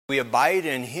We abide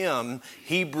in him,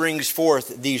 he brings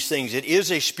forth these things. It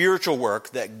is a spiritual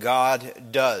work that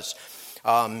God does.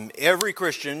 Every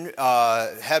Christian,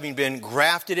 having been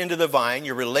grafted into the vine,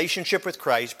 your relationship with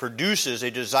Christ produces a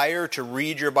desire to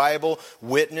read your Bible,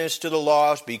 witness to the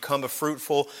lost, become a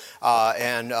fruitful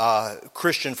and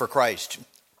Christian for Christ.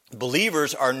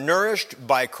 Believers are nourished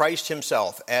by Christ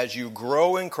himself. As you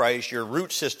grow in Christ, your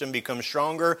root system becomes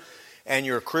stronger and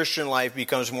your Christian life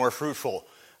becomes more fruitful.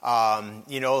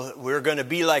 We're going to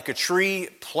be like a tree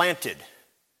planted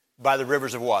by the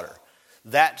rivers of water.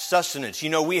 That sustenance.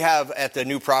 We have at the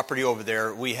new property over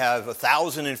there, we have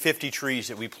 1,050 trees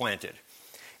that we planted.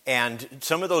 And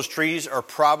some of those trees are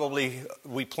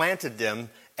we planted them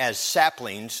as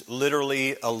saplings,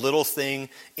 literally a little thing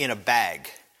in a bag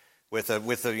with the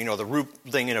root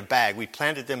thing in a bag. We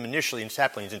planted them initially in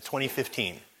saplings in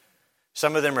 2015.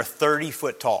 Some of them are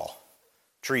 30-foot tall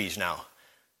trees now.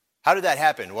 How did that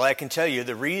happen? Well, I can tell you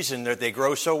the reason that they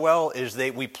grow so well is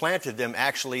we planted them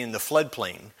actually in the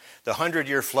floodplain, the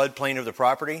 100-year floodplain of the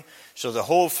property. So the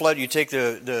whole flood, you take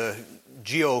the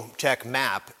geotech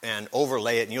map and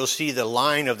overlay it, and you'll see the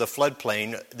line of the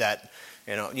floodplain that,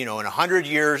 in 100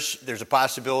 years, there's a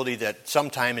possibility that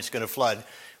sometime it's going to flood.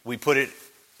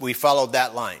 We followed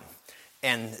that line.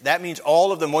 And that means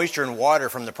all of the moisture and water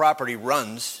from the property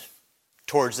runs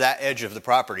towards that edge of the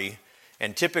property.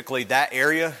 And typically that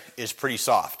area is pretty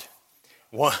soft.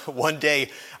 One day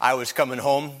I was coming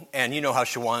home, and you know how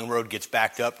Shawang Road gets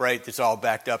backed up, right? It's all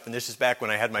backed up, and this is back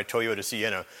when I had my Toyota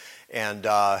Sienna. And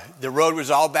the road was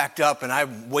all backed up, and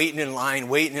I'm waiting in line.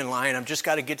 I've just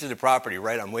got to get to the property,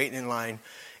 right? I'm waiting in line.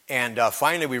 And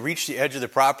finally we reached the edge of the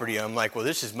property. I'm like, well,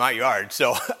 this is my yard.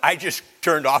 So I just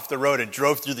turned off the road and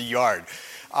drove through the yard.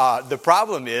 The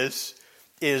problem is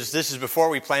this is before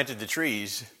we planted the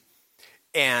trees,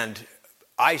 and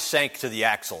I sank to the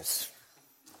axles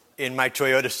in my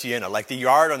Toyota Sienna. Like the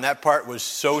yard on that part was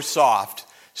so soft,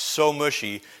 so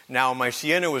mushy. Now my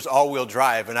Sienna was all-wheel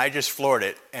drive, and I just floored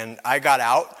it. And I got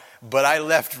out, but I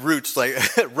left ruts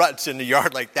in the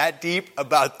yard like that deep,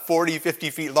 about 40,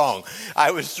 50 feet long.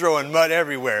 I was throwing mud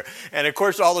everywhere. And of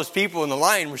course, all those people in the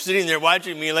line were sitting there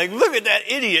watching me like, look at that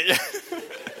idiot.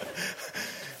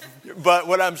 But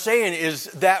what I'm saying is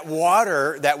that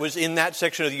water that was in that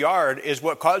section of the yard is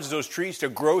what causes those trees to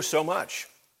grow so much.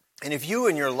 And if you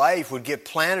in your life would get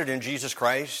planted in Jesus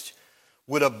Christ,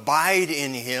 would abide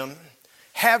in him,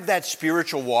 have that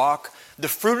spiritual walk, the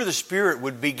fruit of the Spirit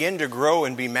would begin to grow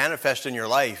and be manifest in your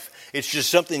life. It's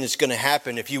just something that's going to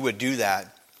happen if you would do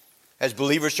that. As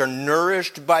believers are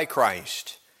nourished by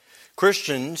Christ,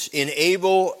 Christ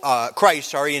enables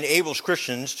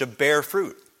Christians to bear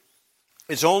fruit.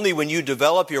 It's only when you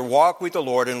develop your walk with the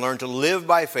Lord and learn to live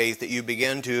by faith that you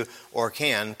begin to or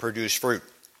can produce fruit.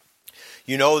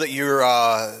 You know that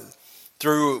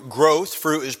through growth,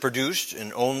 fruit is produced,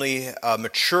 and only a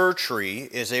mature tree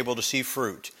is able to see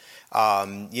fruit.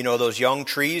 Those young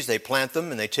trees, they plant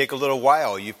them and they take a little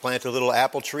while. You plant a little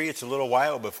apple tree, it's a little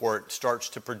while before it starts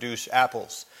to produce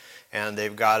apples. And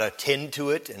they've got to tend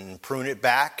to it and prune it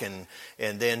back, and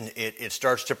then it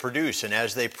starts to produce. And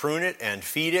as they prune it and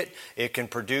feed it, it can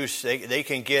produce, they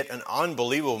can get an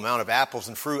unbelievable amount of apples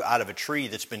and fruit out of a tree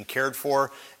that's been cared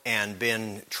for and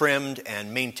been trimmed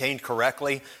and maintained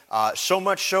correctly. So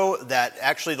much so that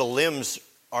actually the limbs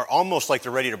are almost like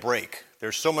they're ready to break.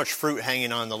 There's so much fruit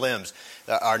hanging on the limbs.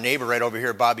 Our neighbor right over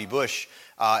here, Bobby Bush,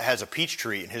 has a peach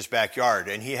tree in his backyard,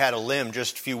 and he had a limb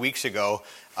just a few weeks ago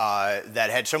that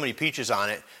had so many peaches on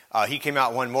it. He came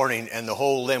out one morning and the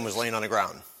whole limb was laying on the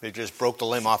ground. It just broke the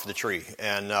limb off the tree.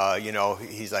 And,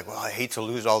 he's like, well, I hate to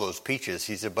lose all those peaches.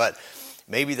 He said, but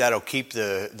maybe that'll keep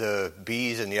the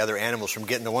bees and the other animals from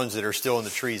getting the ones that are still in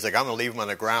the trees. Like, I'm going to leave them on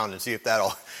the ground and see if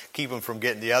that'll keep them from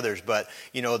getting the others. But,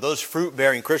 those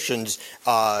fruit-bearing Christians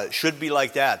should be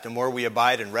like that. The more we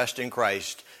abide and rest in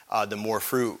Christ, the more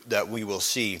fruit that we will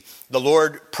see. The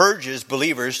Lord purges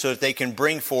believers so that they can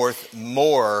bring forth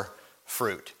more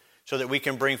fruit. So that we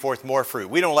can bring forth more fruit.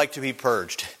 We don't like to be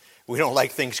purged. We don't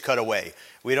like things cut away.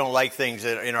 We don't like things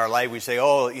that in our life we say,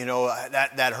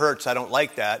 that hurts, I don't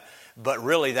like that. But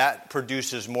really that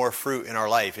produces more fruit in our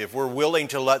life. If we're willing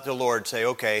to let the Lord say,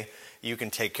 okay, you can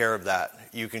take care of that.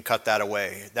 You can cut that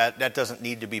away. That doesn't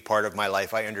need to be part of my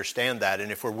life. I understand that. And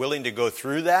if we're willing to go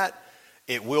through that,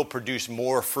 it will produce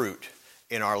more fruit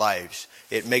in our lives.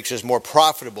 It makes us more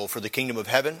profitable for the kingdom of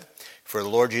heaven, for the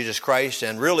Lord Jesus Christ,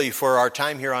 and really for our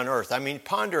time here on earth. I mean,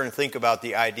 ponder and think about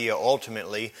the idea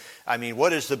ultimately. I mean,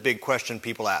 what is the big question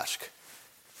people ask?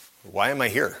 Why am I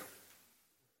here?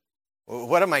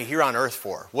 What am I here on earth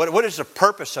for? What is the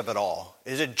purpose of it all?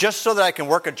 Is it just so that I can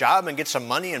work a job and get some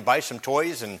money and buy some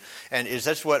toys? And is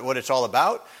this what it's all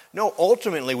about? No,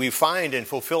 ultimately we find and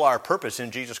fulfill our purpose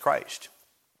in Jesus Christ,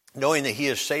 knowing that he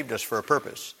has saved us for a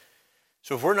purpose.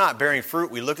 So if we're not bearing fruit,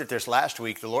 we looked at this last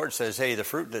week, the Lord says, hey,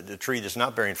 the tree that's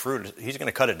not bearing fruit, he's going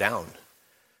to cut it down.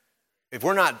 If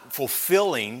we're not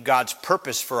fulfilling God's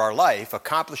purpose for our life,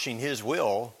 accomplishing his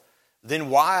will, then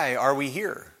why are we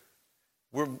here?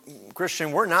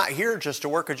 Christian, we're not here just to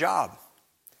work a job.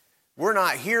 We're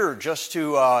not here just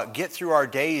to get through our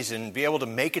days and be able to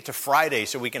make it to Friday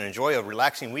so we can enjoy a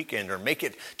relaxing weekend, or make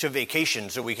it to vacation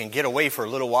so we can get away for a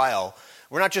little while.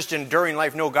 We're not just enduring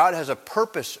life. No, God has a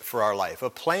purpose for our life, a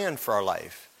plan for our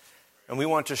life. And we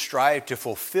want to strive to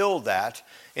fulfill that,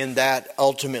 and that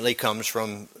ultimately comes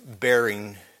from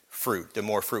bearing fruit, the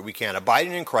more fruit we can.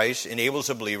 Abiding in Christ enables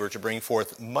a believer to bring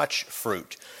forth much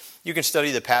fruit. You can study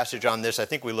the passage on this. I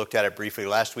think we looked at it briefly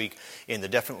last week in the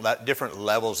different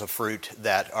levels of fruit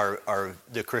that are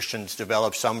the Christians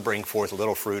develop. Some bring forth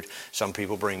little fruit. Some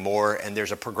people bring more. And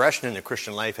there's a progression in the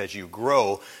Christian life. As you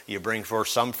grow, you bring forth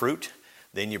some fruit.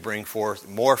 Then you bring forth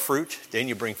more fruit. Then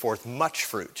you bring forth much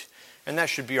fruit. And that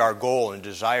should be our goal and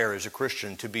desire as a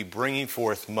Christian, to be bringing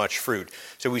forth much fruit.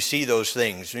 So we see those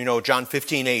things. You know, John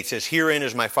 15:8 says, herein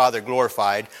is my Father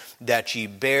glorified, that ye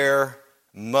bear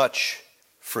much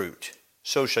fruit.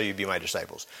 So shall you be my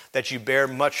disciples. That you bear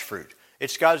much fruit.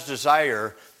 It's God's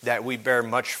desire that we bear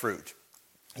much fruit.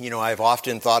 You know, I've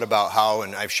often thought about how,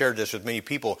 and I've shared this with many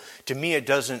people, to me it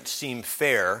doesn't seem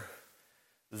fair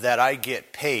that I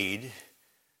get paid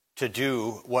to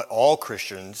do what all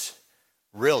Christians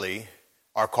really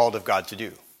are called of God to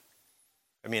do.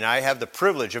 I mean, I have the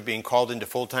privilege of being called into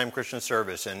full-time Christian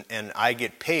service, and I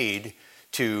get paid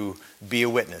to be a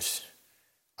witness.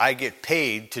 I get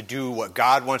paid to do what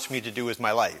God wants me to do with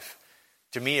my life.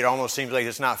 To me, it almost seems like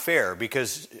it's not fair,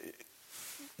 because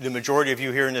the majority of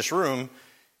you here in this room,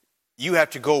 you have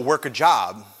to go work a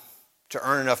job to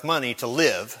earn enough money to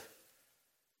live,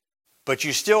 but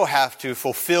you still have to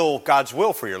fulfill God's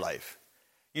will for your life.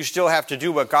 You still have to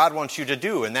do what God wants you to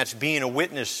do, and that's being a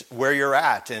witness where you're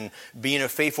at and being a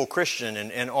faithful Christian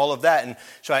and all of that. And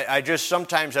so I just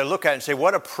sometimes I look at it and say,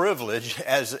 what a privilege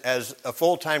as a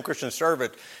full-time Christian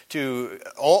servant to,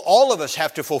 all of us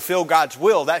have to fulfill God's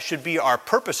will. That should be our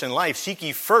purpose in life. Seek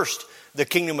ye first the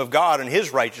kingdom of God and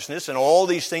his righteousness, and all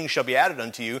these things shall be added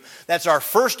unto you. That's our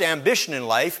first ambition in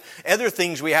life. Other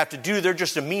things we have to do, they're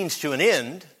just a means to an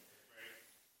end.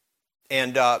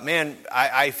 And man,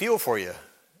 I feel for you.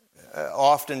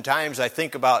 Oftentimes I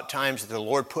think about times that the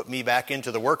Lord put me back into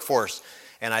the workforce,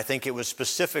 and I think it was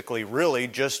specifically really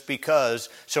just because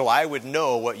so I would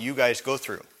know what you guys go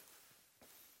through,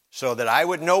 so that I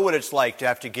would know what it's like to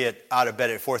have to get out of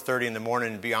bed at 4:30 in the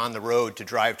morning and be on the road to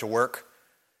drive to work,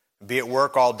 be at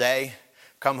work all day,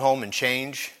 come home and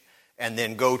change, and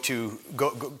then go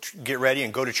get ready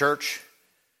and go to church.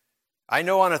 I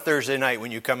know on a Thursday night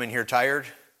when you come in here tired,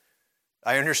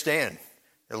 I understand.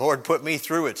 The Lord put me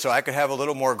through it so I could have a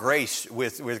little more grace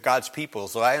with God's people.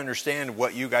 So I understand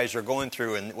what you guys are going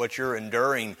through and what you're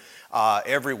enduring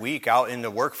every week out in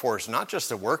the workforce. Not just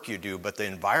the work you do, but the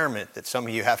environment that some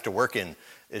of you have to work in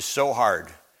is so hard.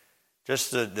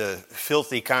 Just the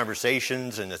filthy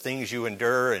conversations and the things you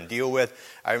endure and deal with.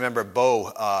 I remember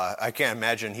Bo, I can't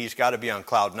imagine, he's got to be on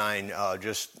cloud nine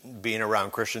just being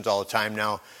around Christians all the time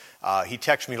now. He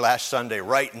texted me last Sunday,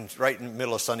 right in the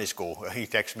middle of Sunday school. He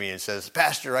texted me and says,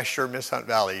 Pastor, I sure miss Hunt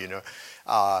Valley, you know.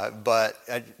 But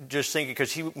I just thinking,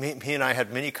 because he and I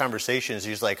had many conversations.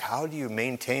 He's like, how do you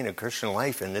maintain a Christian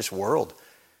life in this world?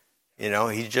 You know,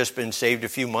 he's just been saved a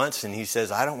few months, and he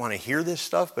says, I don't want to hear this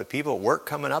stuff, but people at work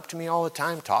coming up to me all the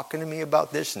time, talking to me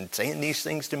about this and saying these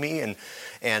things to me,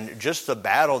 and just the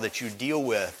battle that you deal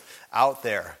with out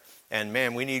there. And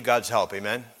man, we need God's help,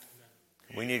 amen?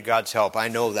 We need God's help. I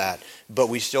know that. But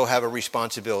we still have a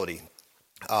responsibility.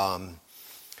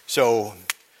 So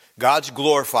God's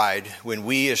glorified when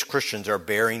we as Christians are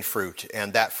bearing fruit.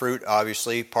 And that fruit,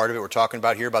 obviously, part of it we're talking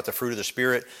about here, about the fruit of the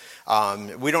Spirit.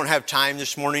 We don't have time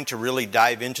this morning to really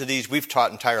dive into these. We've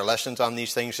taught entire lessons on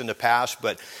these things in the past.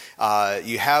 But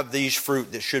you have these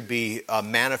fruit that should be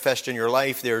manifest in your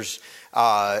life. There's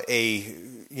a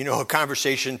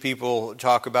conversation people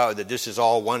talk about that this is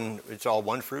all one, it's all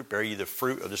one fruit, bear ye the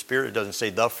fruit of the Spirit. It doesn't say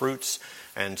the fruits,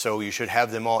 and so you should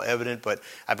have them all evident. But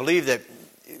I believe that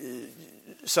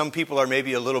some people are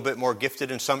maybe a little bit more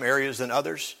gifted in some areas than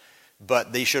others,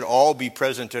 but they should all be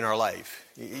present in our life.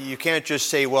 You can't just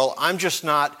say, well, I'm just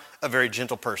not a very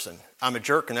gentle person. I'm a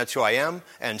jerk, and that's who I am,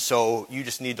 and so you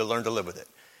just need to learn to live with it.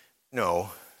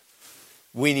 No.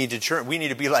 We need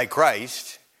to be like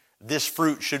Christ, this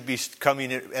fruit should be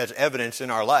coming as evidence in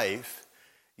our life.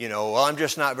 Well, I'm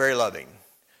just not very loving.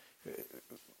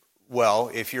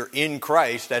 Well, if you're in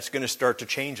Christ, that's going to start to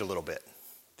change a little bit.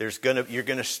 You're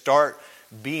going to start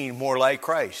being more like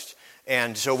Christ.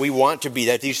 And so we want to be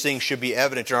that. These things should be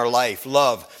evident in our life.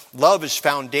 Love is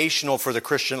foundational for the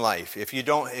Christian life. If you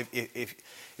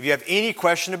have any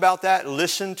question about that,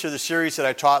 listen to the series that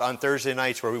I taught on Thursday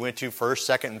nights where we went to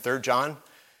 1st, 2nd, and 3rd John.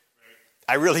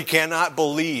 I really cannot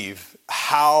believe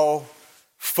how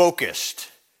focused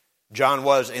John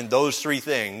was in those three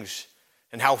things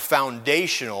and how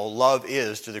foundational love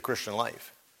is to the Christian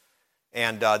life.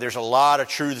 And there's a lot of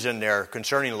truths in there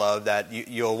concerning love that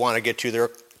you'll want to get to. They're,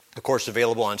 of course,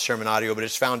 available on sermon audio, but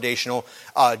it's foundational.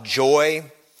 Joy,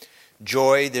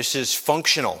 this is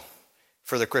functional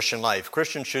for the Christian life.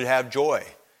 Christians should have joy.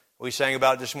 We sang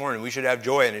about it this morning. We should have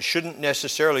joy, and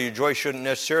your joy shouldn't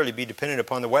necessarily be dependent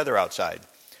upon the weather outside.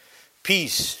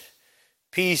 Peace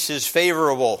is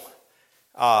favorable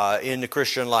in the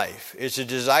Christian life. It's a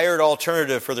desired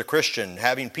alternative for the Christian,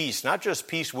 having peace. Not just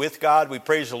peace with God. We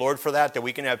praise the Lord for that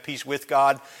we can have peace with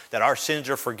God, that our sins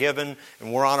are forgiven,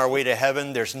 and we're on our way to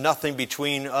heaven. There's nothing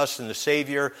between us and the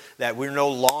Savior, that we're no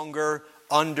longer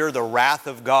under the wrath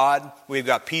of God. We've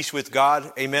got peace with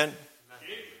God. Amen?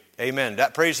 Amen.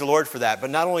 Praise the Lord for that.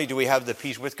 But not only do we have the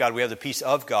peace with God, we have the peace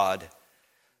of God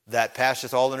that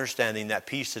passeth all understanding, that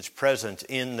peace that's present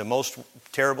in the most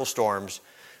terrible storms.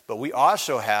 But we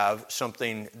also have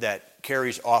something that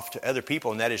carries off to other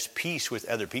people, and that is peace with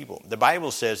other people. The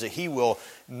Bible says that He will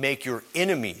make your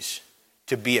enemies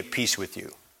to be at peace with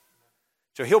you.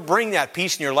 So He'll bring that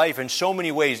peace in your life in so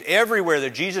many ways. Everywhere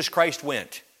that Jesus Christ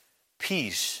went,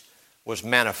 peace was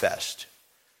manifest.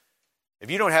 If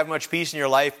you don't have much peace in your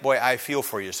life, boy, I feel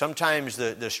for you. Sometimes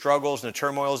the struggles and the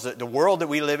turmoils, the world that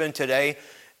we live in today,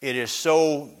 it is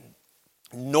so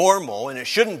normal, and it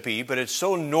shouldn't be, but it's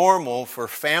so normal for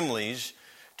families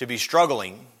to be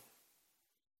struggling,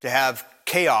 to have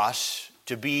chaos,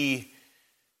 to be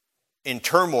in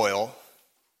turmoil.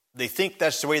 They think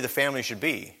that's the way the family should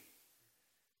be.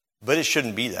 But it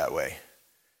shouldn't be that way.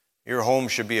 Your home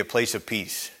should be a place of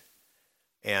peace.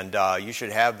 And you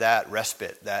should have that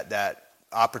respite, that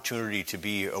opportunity to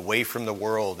be away from the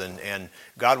world. And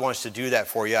God wants to do that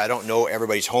for you. I don't know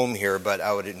everybody's home here, but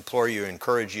I would implore you,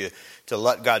 encourage you to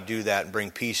let God do that and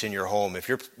bring peace in your home.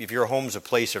 If your home's a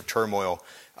place of turmoil,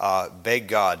 beg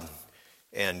God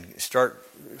and start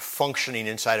functioning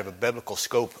inside of a biblical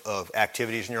scope of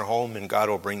activities in your home, and God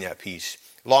will bring that peace.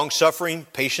 Long-suffering,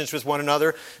 patience with one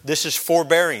another. This is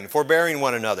forbearing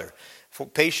one another.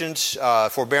 Patience,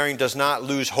 forbearing does not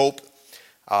lose hope.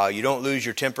 You don't lose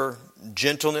your temper.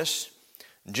 Gentleness.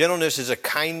 Gentleness is a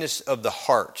kindness of the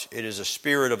heart. It is a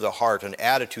spirit of the heart, an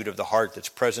attitude of the heart that's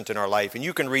present in our life. And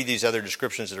you can read these other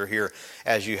descriptions that are here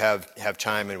as you have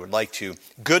time and would like to.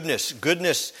 Goodness.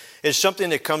 Goodness is something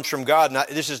that comes from God.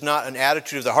 This is not an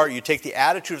attitude of the heart. You take the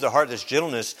attitude of the heart, that's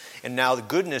gentleness, and now the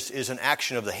goodness is an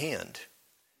action of the hand.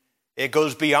 It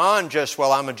goes beyond just,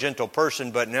 well, I'm a gentle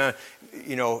person, but now,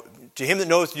 to him that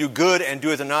knoweth to do good and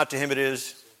doeth it not, to him it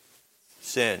is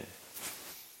sin.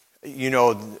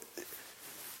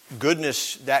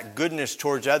 Goodness, that goodness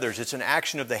towards others, it's an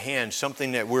action of the hand,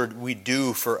 something that we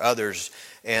do for others.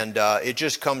 And it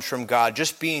just comes from God,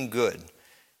 just being good.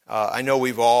 I know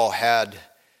we've all had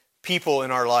people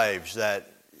in our lives that,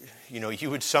 you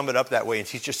would sum it up that way, and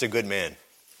he's just a good man.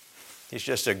 He's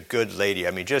just a good lady.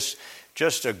 I mean, just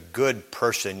a good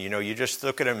person. You just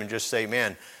look at them and just say,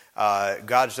 man,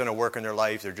 God's done a work in their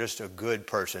life. They're just a good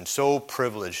person. So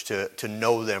privileged to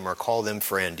know them or call them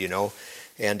friend,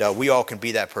 And we all can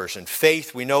be that person.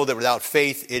 Faith, we know that without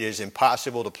faith, it is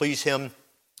impossible to please Him.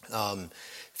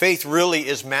 Faith really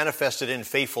is manifested in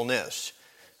faithfulness.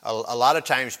 A lot of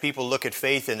times people look at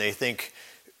faith and they think,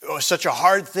 oh, it's such a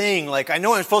hard thing. Like, I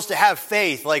know I'm supposed to have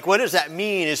faith. Like, what does that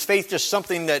mean? Is faith just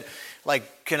something that,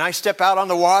 like, can I step out on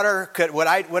the water? Would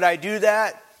I do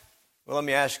that? Well, let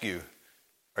me ask you,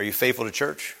 are you faithful to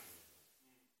church?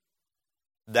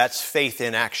 That's faith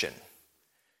in action.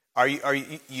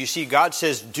 You see, God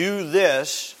says, do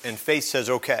this, and faith says,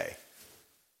 okay,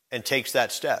 and takes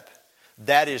that step.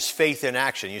 That is faith in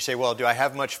action. You say, well, do I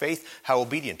have much faith? How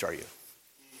obedient are you?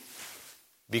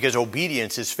 Because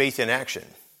obedience is faith in action.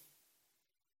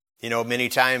 Many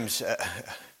times,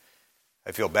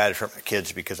 I feel bad for my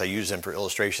kids because I use them for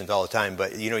illustrations all the time,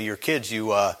 but, your kids,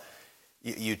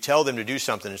 you tell them to do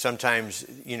something, and sometimes,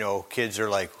 kids are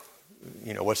like,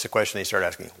 what's the question they start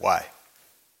asking? Why?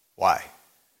 Why?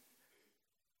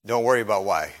 Don't worry about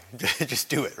why. Just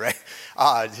do it, right?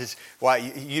 Just why.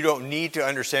 You don't need to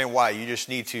understand why. You just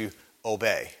need to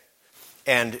obey.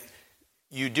 And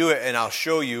you do it and I'll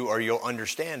show you or you'll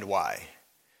understand why.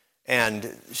 And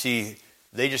see,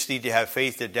 they just need to have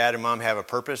faith that dad and mom have a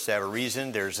purpose, they have a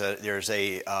reason. There's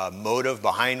a motive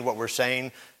behind what we're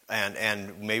saying,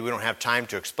 and maybe we don't have time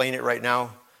to explain it right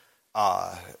now.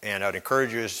 And I'd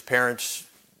encourage you as parents,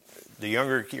 the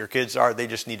younger your kids are, they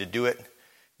just need to do it.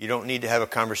 You don't need to have a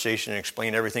conversation and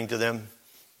explain everything to them.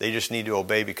 They just need to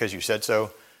obey because you said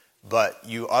so. But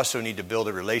you also need to build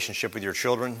a relationship with your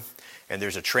children. And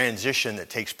there's a transition that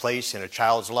takes place in a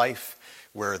child's life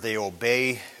where they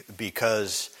obey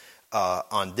because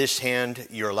on this hand,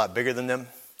 you're a lot bigger than them.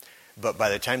 But by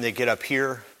the time they get up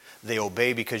here, they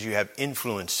obey because you have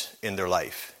influence in their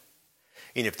life.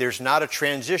 And if there's not a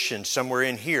transition somewhere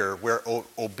in here where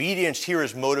obedience here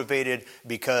is motivated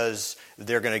because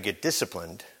they're going to get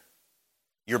disciplined,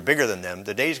 you're bigger than them.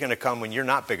 The day's going to come when you're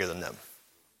not bigger than them.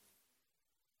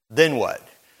 Then what?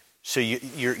 So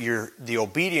the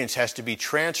obedience has to be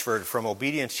transferred from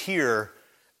obedience here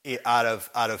out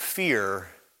of fear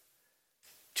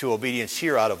to obedience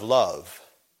here out of love.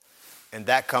 And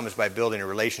that comes by building a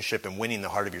relationship and winning the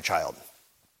heart of your child.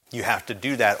 You have to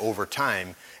do that over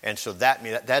time. And so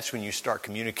that's when you start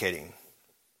communicating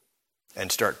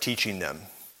and start teaching them.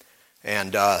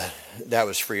 And that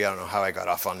was free. I don't know how I got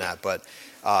off on that, but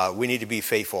we need to be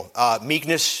faithful.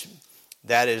 Meekness,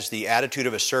 that is the attitude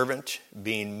of a servant,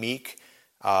 being meek.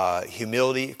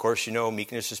 Humility, of course,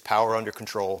 meekness is power under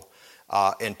control.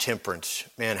 And temperance.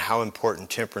 Man, how important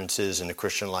temperance is in the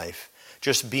Christian life.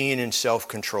 Just being in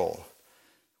self-control.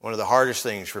 One of the hardest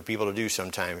things for people to do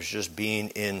sometimes is just being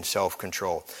in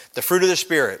self-control. The fruit of the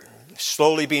Spirit,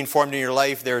 slowly being formed in your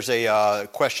life. There's a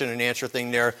question and answer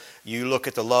thing there. You look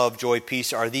at the love, joy,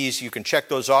 peace. Are these, you can check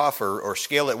those off or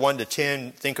scale it 1 to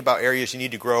 10. Think about areas you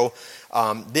need to grow.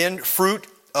 Then fruit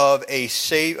of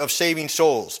saving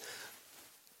souls.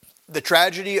 The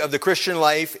tragedy of the Christian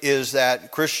life is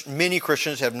that many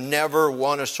Christians have never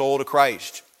won a soul to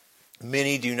Christ.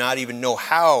 Many do not even know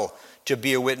how to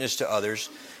be a witness to others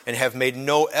and have made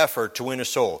no effort to win a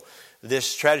soul.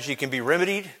 This tragedy can be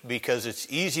remedied because it's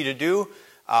easy to do.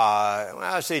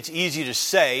 I say it's easy to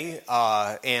say,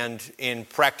 and in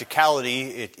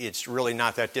practicality, it's really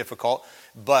not that difficult.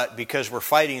 But because we're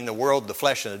fighting the world, the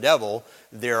flesh, and the devil,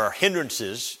 there are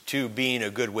hindrances to being a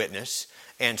good witness.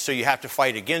 And so you have to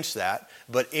fight against that,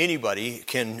 but anybody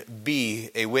can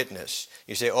be a witness.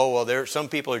 You say, oh, well, some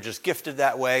people are just gifted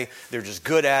that way. They're just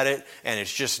good at it, and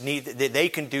it's just neat. They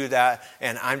can do that,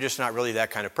 and I'm just not really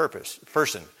that kind of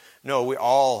person. No, we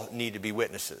all need to be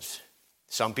witnesses.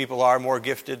 Some people are more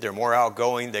gifted. They're more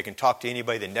outgoing. They can talk to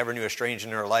anybody. They never knew a stranger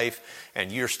in their life,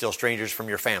 and you're still strangers from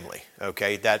your family.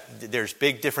 Okay, there's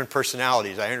big different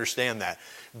personalities. I understand that.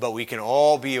 But we can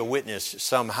all be a witness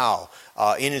somehow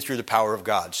in and through the power of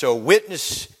God. So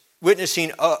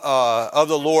witnessing of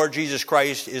the Lord Jesus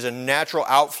Christ is a natural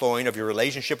outflowing of your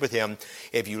relationship with Him.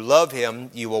 If you love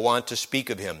Him, you will want to speak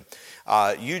of Him.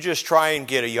 You just try and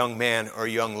get a young man or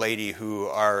young lady who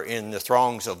are in the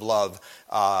throngs of love,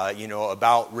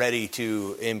 about ready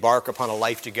to embark upon a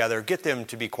life together. Get them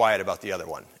to be quiet about the other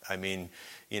one. I mean,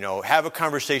 have a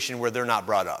conversation where they're not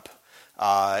brought up.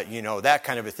 That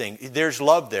kind of a thing. There's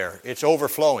love there. It's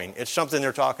overflowing. It's something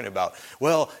they're talking about.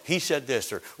 Well, he said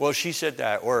this, or well, she said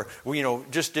that, or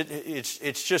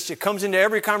it comes into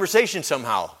every conversation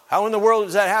somehow. How in the world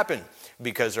does that happen?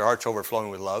 Because their heart's overflowing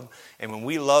with love. And when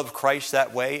we love Christ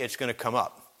that way, it's going to come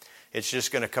up. It's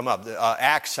just going to come up.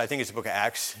 Acts, I think it's the book of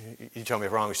Acts. You tell me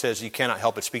if I'm wrong. It says you cannot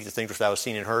help but speak the things which thou hast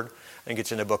seen and heard. I think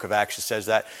it's in the book of Acts. It says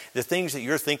that. The things that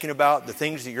you're thinking about, the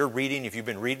things that you're reading, if you've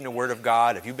been reading the Word of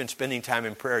God, if you've been spending time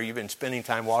in prayer, you've been spending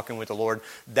time walking with the Lord,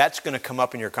 that's going to come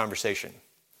up in your conversation.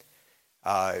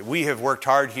 We have worked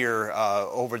hard here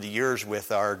over the years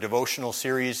with our devotional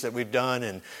series that we've done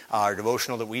and our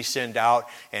devotional that we send out,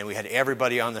 and we had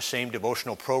everybody on the same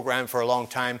devotional program for a long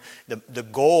time. The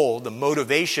goal, the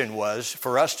motivation was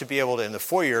for us to be able to, in the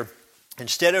foyer,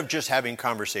 instead of just having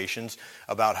conversations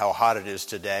about how hot it is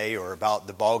today or about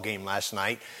the ball game last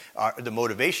night, the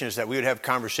motivation is that we would have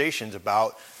conversations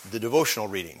about the devotional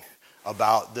reading,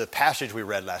 about the passage we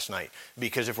read last night.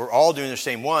 Because if we're all doing the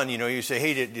same one, you say,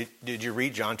 hey, did you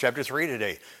read John chapter 3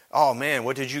 today? Oh man,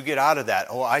 what did you get out of that?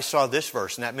 Oh, I saw this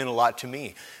verse and that meant a lot to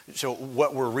me. So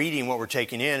what we're reading, what we're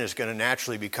taking in is going to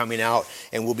naturally be coming out,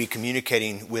 and we'll be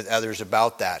communicating with others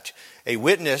about that. A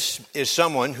witness is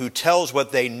someone who tells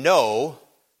what they know.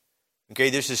 Okay,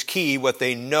 this is key, what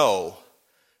they know.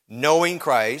 Knowing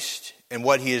Christ and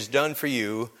what He has done for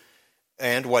you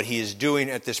and what He is doing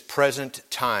at this present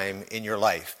time in your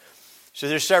life. So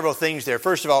there's several things there.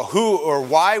 First of all, who or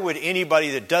why would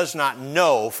anybody that does not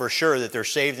know for sure that they're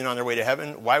saved and on their way to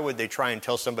heaven, why would they try and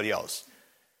tell somebody else?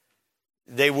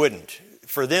 They wouldn't.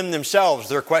 For them themselves,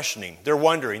 they're questioning. They're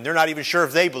wondering. They're not even sure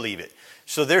if they believe it.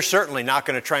 So they're certainly not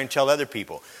going to try and tell other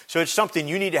people. So it's something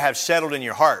you need to have settled in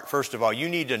your heart. First of all, you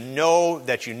need to know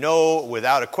that you know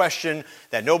without a question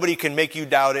that nobody can make you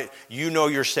doubt it. You know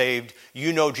you're saved.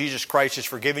 You know Jesus Christ has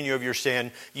forgiven you of your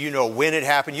sin. You know when it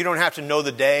happened. You don't have to know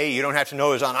the day. You don't have to know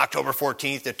it was on October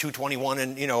 14th at 2:21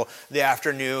 in the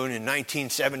afternoon in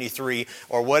 1973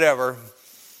 or whatever.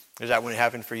 Is that when it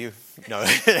happened for you? No,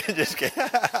 just kidding.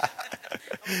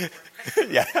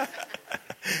 Yeah.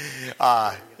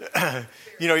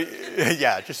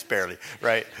 Yeah, just barely,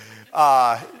 right?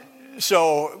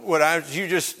 So you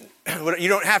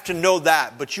don't have to know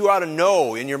that, but you ought to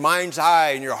know in your mind's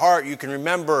eye, in your heart, you can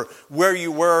remember where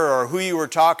you were or who you were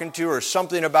talking to or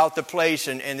something about the place,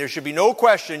 and there should be no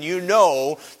question you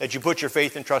know that you put your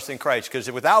faith and trust in Christ,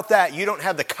 because without that, you don't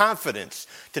have the confidence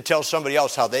to tell somebody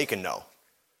else how they can know.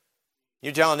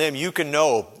 You're telling them you can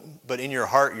know, but in your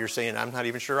heart you're saying, I'm not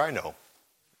even sure I know.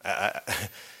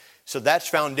 So that's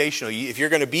foundational. If you're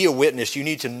going to be a witness, you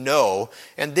need to know.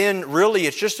 And then really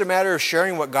it's just a matter of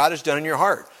sharing what God has done in your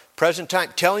heart. Present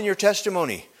time, telling your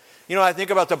testimony. I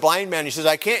think about the blind man. He says,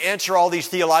 I can't answer all these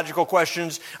theological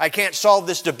questions. I can't solve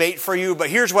this debate for you, but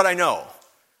here's what I know.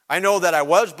 I know that I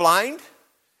was blind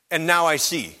and now I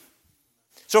see.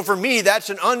 So for me, that's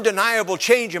an undeniable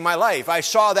change in my life. I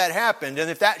saw that happen. And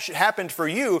if that happened for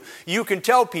you, you can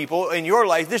tell people in your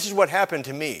life, this is what happened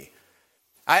to me.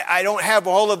 I don't have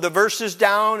all of the verses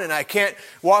down, and I can't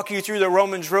walk you through the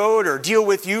Romans road or deal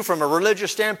with you from a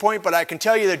religious standpoint, but I can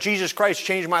tell you that Jesus Christ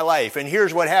changed my life. And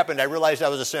here's what happened. I realized I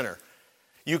was a sinner.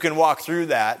 You can walk through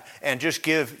that and just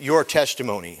give your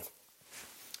testimony.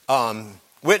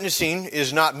 Witnessing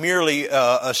is not merely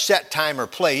a set time or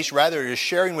place. Rather, it is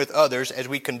sharing with others as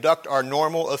we conduct our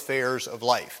normal affairs of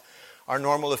life. Our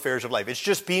normal affairs of life. It's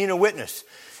just being a witness.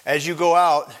 As you go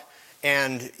out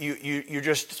and you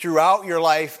just throughout your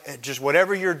life, just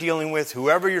whatever you're dealing with,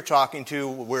 whoever you're talking to,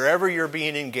 wherever you're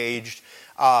being engaged,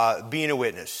 being a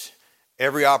witness.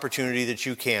 Every opportunity that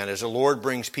you can as the Lord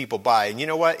brings people by. And you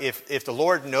know what? If the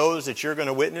Lord knows that you're going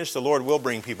to witness, the Lord will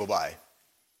bring people by.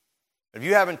 If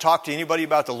you haven't talked to anybody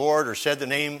about the Lord or said the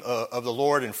name of the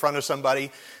Lord in front of somebody,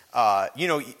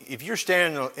 if you're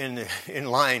standing in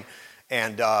line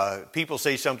and people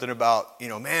say something about,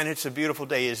 man, it's a beautiful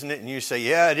day, isn't it? And you say,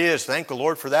 yeah, it is. Thank the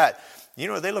Lord for that.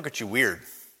 They look at you weird.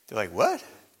 They're like, what?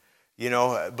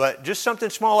 But just something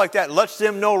small like that lets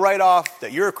them know right off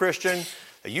that you're a Christian,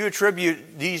 that you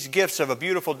attribute these gifts of a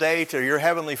beautiful day to your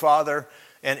Heavenly Father.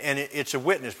 And it's a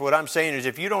witness. But what I'm saying is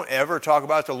if you don't ever talk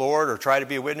about the Lord or try to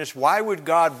be a witness, why would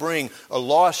God bring a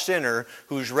lost sinner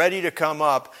who's ready to come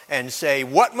up and say,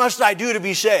 what must I do to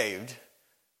be saved?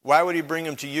 Why would he bring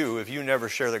him to you if you never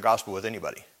share the gospel with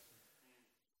anybody?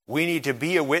 We need to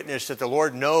be a witness that the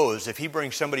Lord knows if he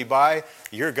brings somebody by,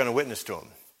 you're going to witness to him.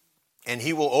 And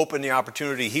he will open the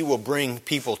opportunity. He will bring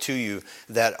people to you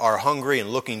that are hungry and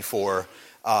looking for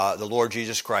the Lord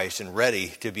Jesus Christ and ready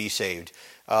to be saved.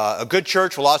 A good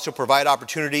church will also provide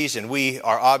opportunities, and we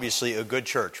are obviously a good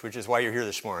church, which is why you're here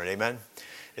this morning. Amen?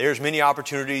 There's many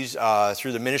opportunities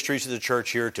through the ministries of the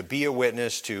church here to be a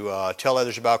witness, to tell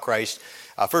others about Christ.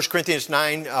 1 Corinthians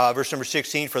 9, verse number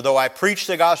 16, for though I preach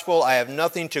the gospel, I have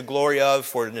nothing to glory of,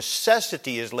 for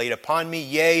necessity is laid upon me.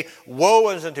 Yea, woe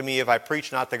is unto me if I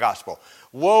preach not the gospel.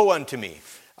 Woe unto me.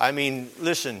 I mean,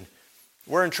 listen,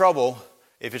 we're in trouble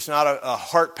if it's not a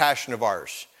heart passion of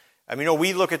ours. I mean,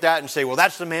 we look at that and say, well,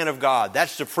 that's the man of God.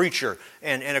 That's the preacher.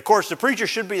 And of course, the preacher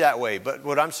should be that way. But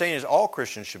what I'm saying is all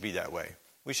Christians should be that way.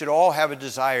 We should all have a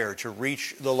desire to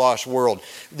reach the lost world.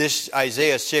 This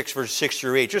Isaiah 6, verse 6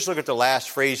 through 8. Just look at the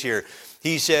last phrase here.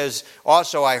 He says,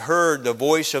 also I heard the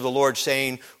voice of the Lord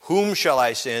saying, whom shall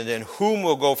I send and whom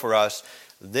will go for us?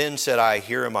 Then said I,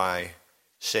 here am I,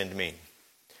 send me.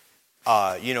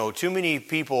 Too many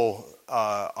people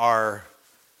are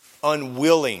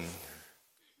unwilling.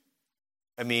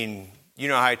 I mean, you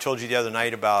know how I told you the other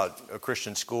night about a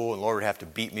Christian school and the Lord would have to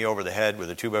beat me over the head with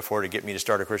a 2x4 to get me to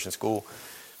start a Christian school?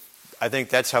 I think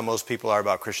that's how most people are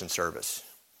about Christian service.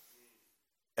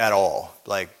 At all.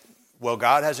 Like, well,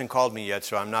 God hasn't called me yet,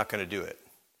 so I'm not going to do it.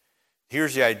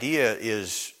 Here's the idea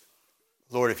is,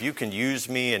 Lord, if you can use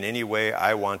me in any way,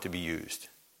 I want to be used.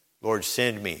 Lord,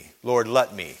 send me. Lord,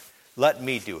 let me. Let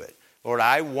me do it. Lord,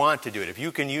 I want to do it. If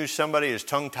you can use somebody as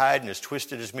tongue-tied and as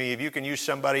twisted as me, if you can use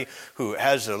somebody who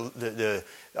has the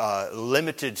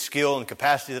limited skill and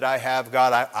capacity that I have,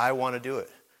 God, I want to do it.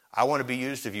 I want to be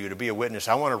used of you to be a witness.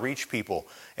 I want to reach people,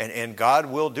 and God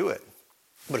will do it.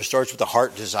 But it starts with the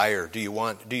heart desire. Do you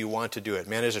want to do it?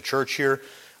 Man, as a church here,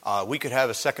 we could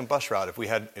have a second bus route if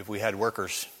we had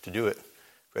workers to do it.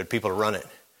 If we had people to run it.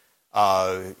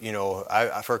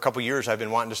 For a couple years, I've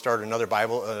been wanting to start another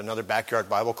backyard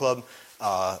Bible club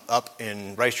up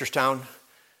in Reisterstown.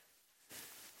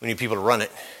 We need people to run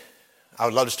it. I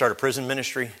would love to start a prison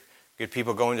ministry, get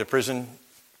people going to prison,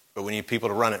 but we need people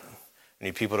to run it. We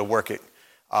need people to work it.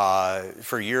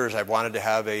 For years, I've wanted to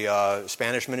have a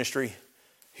Spanish ministry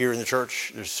here in the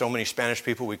church. There's so many Spanish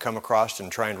people we come across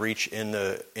and try and reach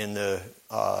out in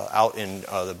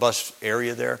the bus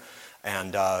area there.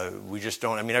 And we just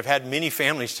don't. I mean, I've had many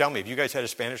families tell me, if you guys had a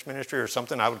Spanish ministry or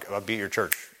something, I'd be at your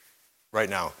church right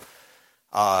now.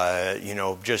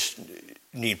 Just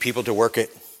need people to work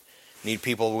it. Need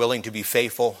people willing to be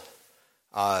faithful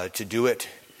to do it.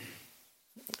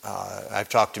 I've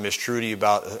talked to Miss Trudy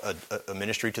about a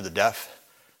ministry to the deaf.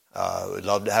 We'd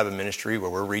love to have a ministry where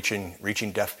we're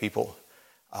reaching deaf people.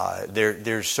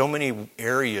 There's so many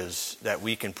areas that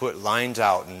we can put lines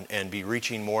out and be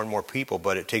reaching more and more people,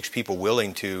 but it takes people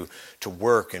willing to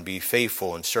work and be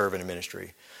faithful and serve in a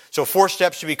ministry. So 4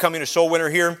 steps to becoming a soul winner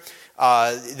here.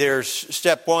 There's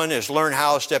step 1 is learn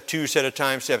how. Step 2, set a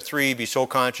time. Step 3, be soul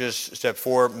conscious. Step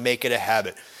 4, make it a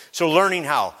habit. So learning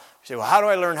how. You say, well, how do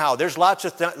I learn how? There's lots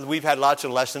of we've had lots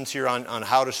of lessons here on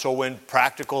how to soul win,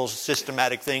 practical,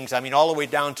 systematic things. I mean, all the way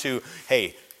down to,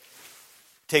 hey,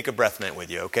 take a breath mint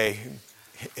with you, okay?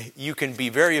 You can be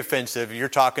very offensive. You're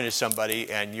talking to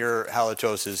somebody and your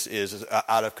halitosis is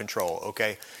out of control,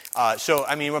 okay? I'm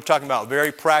talking about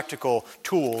very practical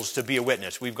tools to be a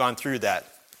witness. We've gone through that.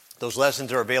 Those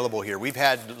lessons are available here. We've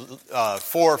had 4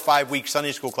 or 5 week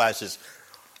Sunday school classes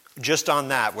just on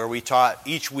that, where we taught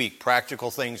each week practical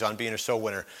things on being a soul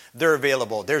winner. They're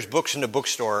available. There's books in the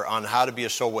bookstore on how to be a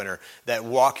soul winner that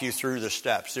walk you through the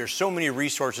steps. There's so many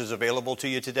resources available to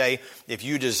you today. If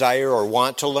you desire or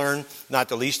want to learn, not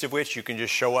the least of which, you can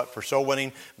just show up for soul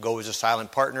winning, go as a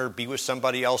silent partner, be with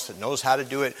somebody else that knows how to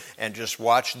do it, and just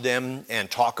watch them and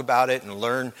talk about it and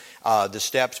learn the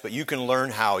steps. But you can learn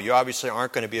how. You obviously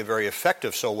aren't going to be a very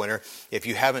effective soul winner if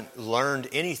you haven't learned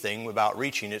anything about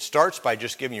reaching. It starts by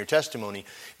just giving your testimony,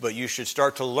 but you should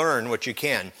start to learn what you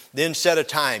can. Then set a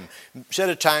time. Set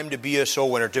a time to be a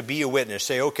soul winner, to be a witness.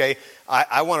 Say, okay,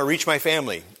 I want to reach my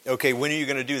family. Okay, when are you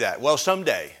going to do that? Well,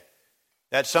 someday.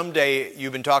 That someday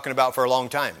you've been talking about for a long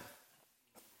time.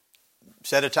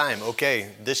 Set a time. Okay,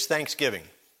 this Thanksgiving,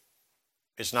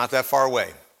 it's not that far away.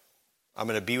 I'm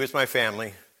going to be with my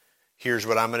family. Here's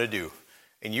what I'm going to do.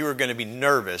 And you are going to be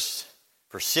nervous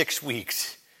for 6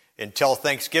 weeks until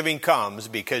Thanksgiving comes,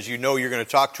 because you know you're going to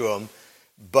talk to them.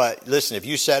 But listen, if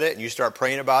you set it and you start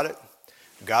praying about it,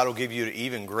 God will give you an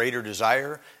even greater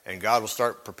desire, and God will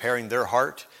start preparing their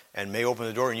heart and may open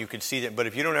the door and you can see that. But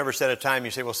if you don't ever set a time,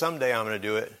 you say, well, someday I'm going to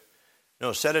do it.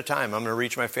 No, set a time. I'm going to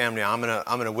reach my family. I'm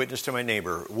going to witness to my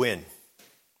neighbor. When?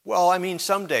 Well, I mean,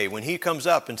 someday when he comes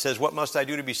up and says, what must I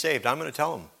do to be saved? I'm going to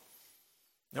tell him.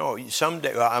 No,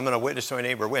 someday I'm going to witness to my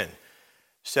neighbor. When?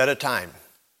 Set a time.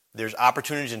 There's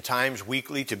opportunities and times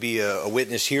weekly to be a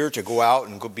witness here, to go out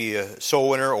and go be a soul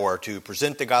winner, or to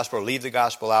present the gospel or leave the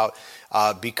gospel out.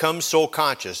 Become soul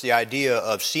conscious, the idea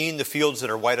of seeing the fields that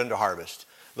are white unto harvest,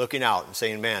 looking out and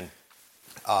saying, man,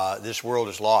 this world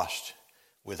is lost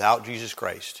without Jesus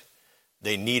Christ.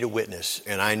 They need a witness,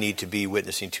 and I need to be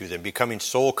witnessing to them. Becoming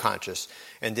soul conscious,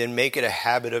 and then make it a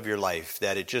habit of your life,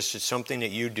 that it's something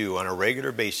that you do on a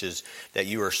regular basis, that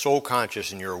you are soul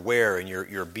conscious and you're aware and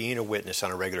you're being a witness on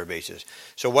a regular basis.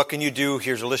 So what can you do?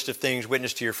 Here's a list of things.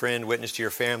 Witness to your friend, witness to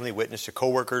your family, witness to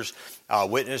coworkers,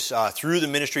 witness through the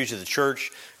ministries of the church.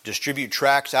 Distribute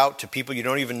tracts out to people you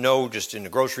don't even know, just in the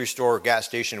grocery store, gas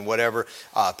station, whatever.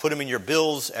 Put them in your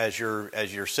bills as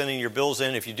you're sending your bills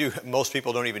in. If you do, most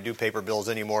people don't even do paper bills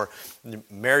anymore.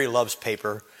 Mary loves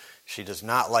paper. She does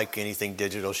not like anything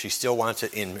digital. She still wants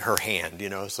it in her hand,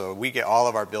 So we get all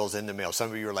of our bills in the mail.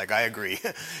 Some of you are like, I agree.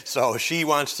 So she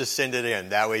wants to send it in.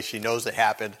 That way she knows it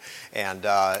happened. And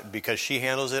because she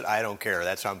handles it, I don't care.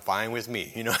 I'm fine with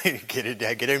me. Get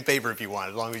it in paper if you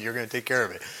want, as long as you're going to take care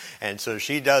of it. And so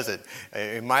she does it.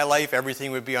 In my life,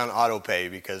 everything would be on auto pay,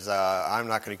 because I'm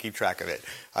not going to keep track of it.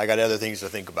 I got other things to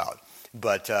think about.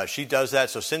 But she does that,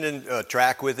 so send in a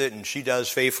track with it, and she does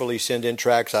faithfully send in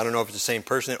tracks. I don't know if it's the same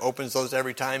person that opens those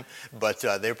every time, but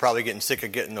they're probably getting sick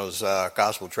of getting those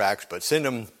gospel tracks. But send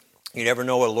them. You never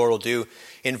know what the Lord will do.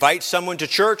 Invite someone to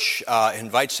church.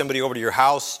 Invite somebody over to your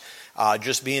house.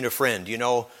 Just being a friend.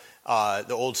 The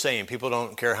old saying, people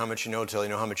don't care how much you know until they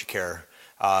know how much you care.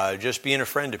 Just being a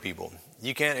friend to people.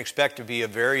 You can't expect to be a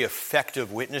very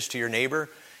effective witness to your neighbor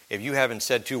if you haven't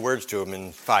said 2 words to them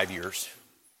in 5 years.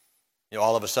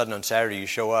 All of a sudden on Saturday you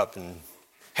show up and,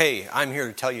 hey, I'm here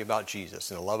to tell you about Jesus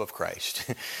and the love of Christ.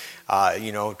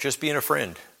 Just being a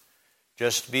friend.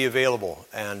 Just be available.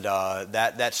 And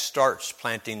that starts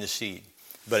planting the seed.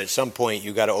 But at some point,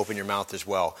 you got to open your mouth as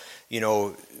well. You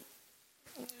know,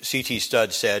 C.T.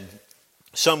 Studd said,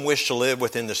 "Some wish to live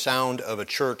within the sound of a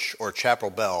church or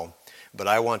chapel bell, but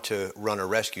I want to run a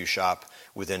rescue shop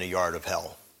within a yard of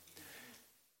hell."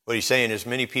 What he's saying is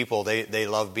many people, they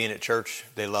love being at church.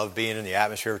 They love being in the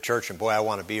atmosphere of church. And boy, I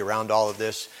want to be around all of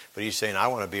this. But he's saying, I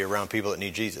want to be around people that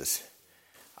need Jesus.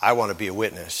 I want to be a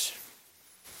witness.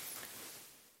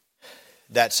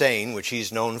 That saying, which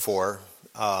he's known for,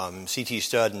 C.T.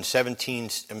 Studd in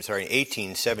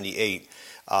 1878,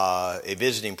 a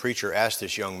visiting preacher asked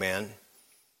this young man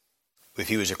if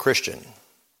he was a Christian.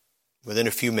 Within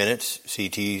a few minutes,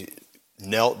 C.T.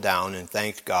 knelt down and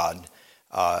thanked God,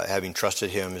 having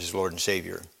trusted him as his Lord and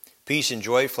Savior. Peace and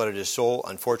joy flooded his soul.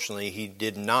 Unfortunately, he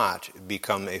did not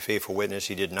become a faithful witness.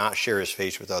 He did not share his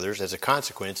faith with others. As a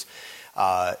consequence,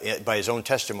 by his own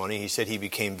testimony, he said he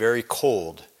became very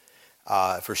cold.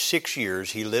 For 6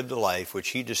 years, he lived a life which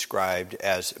he described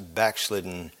as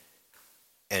backslidden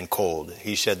and cold.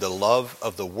 He said the love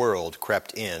of the world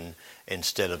crept in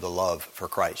instead of the love for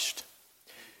Christ.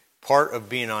 Part of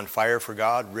being on fire for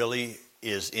God really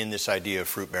is in this idea of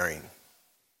fruit bearing.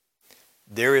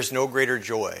 There is no greater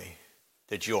joy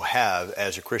that you'll have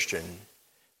as a Christian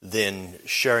than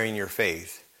sharing your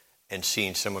faith and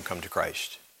seeing someone come to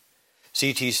Christ.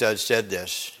 C.T. Studd said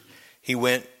this. He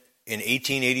went in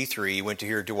 1883, he went to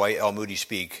hear Dwight L. Moody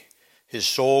speak. His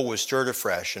soul was stirred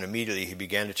afresh, and immediately he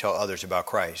began to tell others about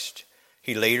Christ.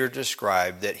 He later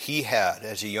described that he had,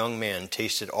 as a young man,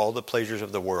 tasted all the pleasures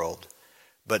of the world,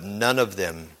 but none of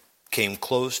them came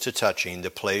close to touching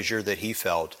the pleasure that he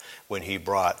felt when he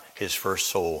brought his first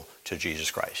soul to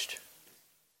Jesus Christ.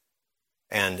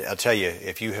 And I'll tell you,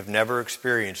 if you have never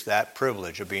experienced that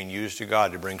privilege of being used to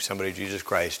God to bring somebody to Jesus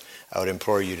Christ, I would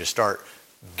implore you to start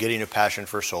getting a passion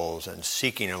for souls and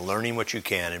seeking and learning what you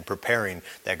can and preparing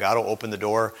that God will open the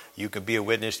door. You can be a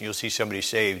witness and you'll see somebody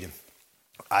saved.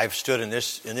 I've stood in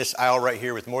this aisle right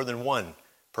here with more than one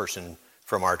person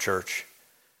from our church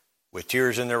with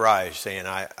tears in their eyes saying,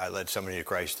 I led somebody to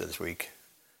Christ this week.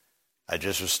 I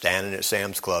just was standing at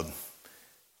Sam's Club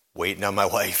waiting on my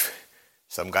wife.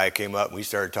 Some guy came up and we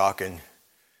started talking.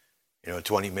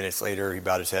 20 minutes later, he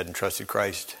bowed his head and trusted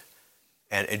Christ.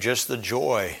 And just the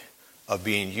joy of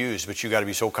being used, but you got to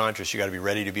be so conscious, you got to be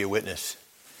ready to be a witness.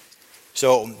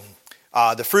 So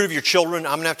the fruit of your children,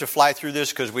 I'm going to have to fly through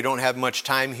this because we don't have much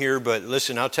time here, but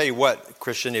listen, I'll tell you what,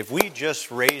 Christian, if we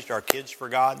just raised our kids for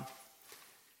God,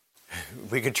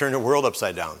 we could turn the world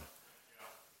upside down.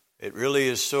 It really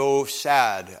is so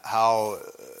sad how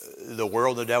the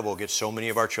world, the devil, gets so many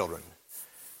of our children.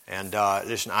 And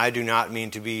listen, I do not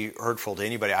mean to be hurtful to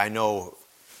anybody. I know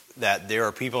that there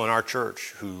are people in our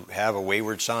church who have a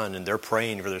wayward son and they're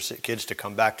praying for their kids to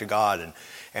come back to God.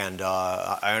 And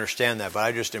I understand that, but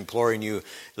I just imploring you,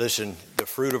 listen, the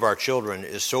fruit of our children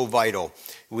is so vital.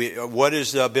 What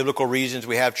is the biblical reasons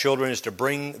we have children is to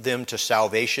bring them to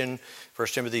salvation. 1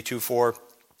 Timothy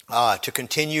 2:4, to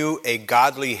continue a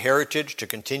godly heritage, to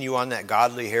continue on that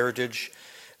godly heritage.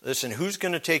 Listen, who's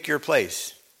going to take your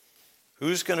place?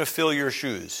 Who's going to fill your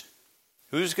shoes?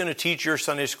 Who's going to teach your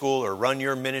Sunday school or run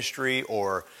your ministry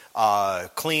or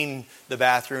clean the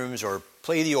bathrooms or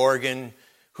play the organ?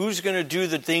 Who's going to do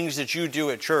the things that you do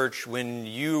at church when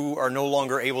you are no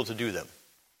longer able to do them?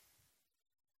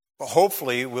 Well,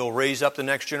 hopefully we'll raise up the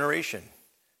next generation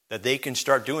that they can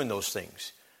start doing those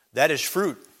things. That is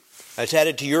fruit. That's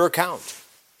added to your account.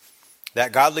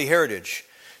 That godly heritage.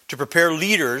 To prepare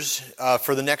leaders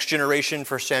for the next generation,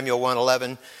 1 Samuel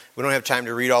 1:11. We don't have time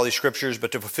to read all these scriptures,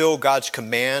 but to fulfill God's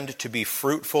command to be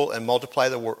fruitful and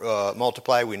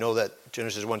multiply. We know that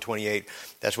Genesis 1:28,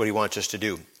 that's what he wants us to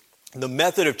do. The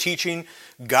method of teaching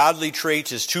godly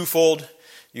traits is twofold.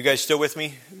 You guys still with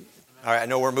me? All right, I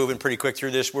know we're moving pretty quick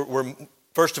through this. We're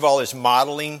first of all, is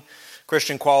modeling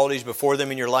Christian qualities before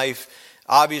them in your life.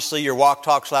 Obviously, your walk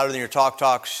talk's louder than your talk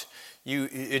talks.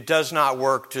 It does not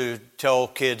work to tell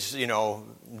kids,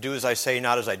 do as I say,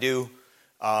 not as I do.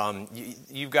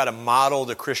 You've got to model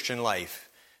the Christian life.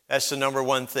 That's the number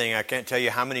one thing. I can't tell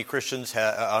you how many Christians,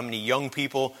 how many young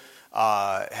people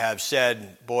have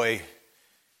said, boy,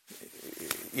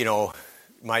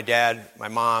 my dad, my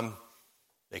mom,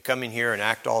 they come in here and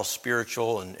act all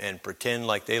spiritual and pretend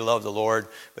like they love the Lord.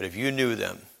 But if you knew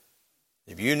them,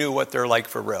 if you knew what they're like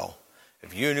for real,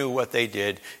 if you knew what they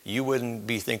did, you wouldn't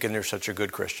be thinking they're such a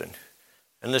good Christian.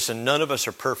 And listen, none of us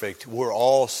are perfect. We're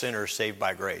all sinners saved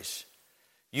by grace.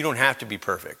 You don't have to be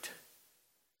perfect.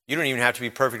 You don't even have to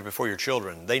be perfect before your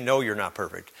children. They know you're not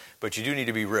perfect, but you do need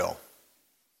to be real.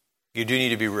 You do need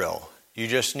to be real. You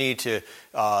just need to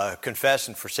confess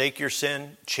and forsake your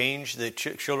sin. Change. The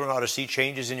children ought to see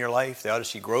changes in your life. They ought to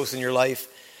see growth in your life.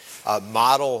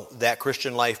 Model that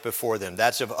Christian life before them.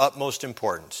 That's of utmost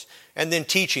importance. And then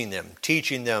teaching them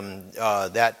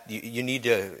that you need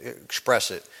to express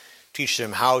it. Teach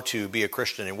them how to be a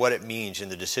Christian and what it means in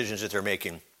the decisions that they're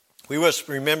making. We must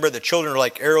remember that children are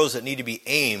like arrows that need to be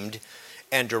aimed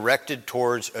and directed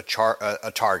towards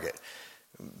a target.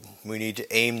 We need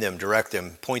to aim them, direct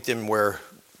them, point them where.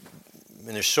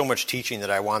 And there's so much teaching that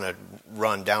I want to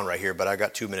run down right here, but I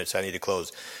got 2 minutes. I need to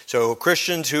close. So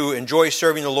Christians who enjoy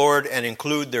serving the Lord and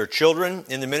include their children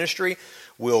in the ministry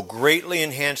will greatly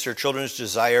enhance their children's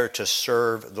desire to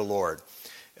serve the Lord.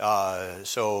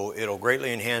 So it'll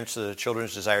greatly enhance the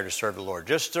children's desire to serve the Lord.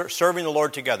 Just serving the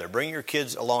Lord together. Bring your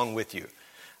kids along with you.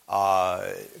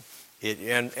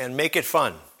 And make it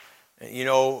fun. You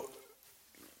know,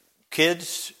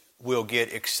 kids will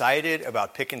get excited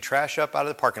about picking trash up out of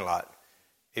the parking lot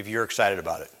if you're excited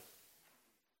about it.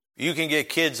 You can get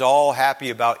kids all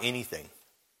happy about anything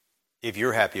if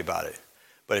you're happy about it.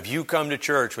 But if you come to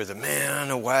church with man, I don't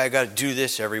know why I got to do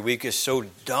this every week. It's so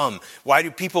dumb. Why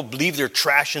do people leave their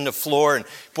trash in the floor? And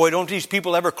boy, don't these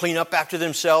people ever clean up after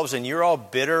themselves? And you're all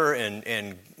bitter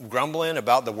and grumbling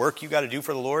about the work you got to do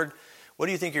for the Lord. What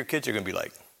do you think your kids are going to be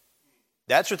like?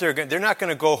 That's what they're not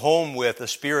going to go home with a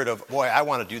spirit of, boy, I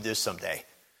want to do this someday.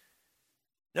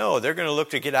 No, they're going to look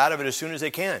to get out of it as soon as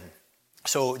they can.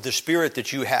 So the spirit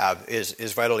that you have is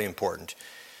vitally important.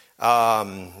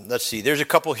 Let's see. There's a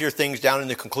couple here things down in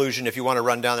the conclusion. If you want to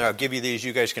run down there, I'll give you these.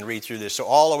 You guys can read through this. So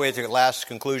all the way to the last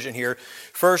conclusion here.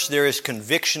 First, there is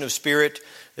conviction of spirit.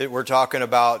 That we're talking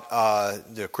about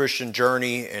the Christian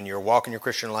journey and your walk in your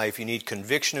Christian life. You need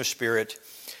conviction of spirit.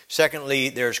 Secondly,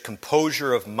 there's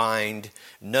composure of mind.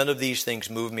 None of these things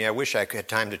move me. I wish I had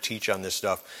time to teach on this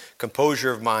stuff.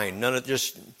 Composure of mind. None of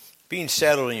just being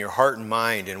settled in your heart and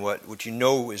mind and what you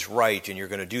know is right, and you're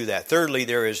going to do that. Thirdly,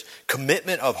 there is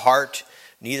commitment of heart.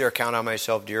 Neither account on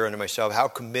myself dear unto myself. How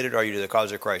committed are you to the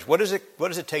cause of Christ? What does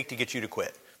it take to get you to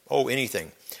quit? Oh,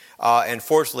 anything. And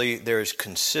fourthly, there is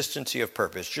consistency of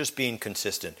purpose. Just being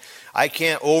consistent. I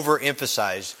can't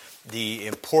overemphasize the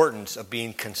importance of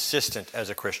being consistent as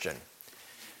a Christian.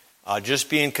 Just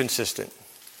being consistent.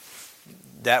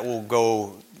 That will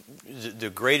go, the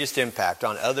greatest impact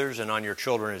on others and on your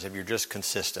children is if you're just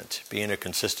consistent, being a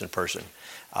consistent person.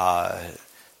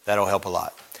 That'll help a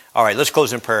lot. All right, let's close in prayer.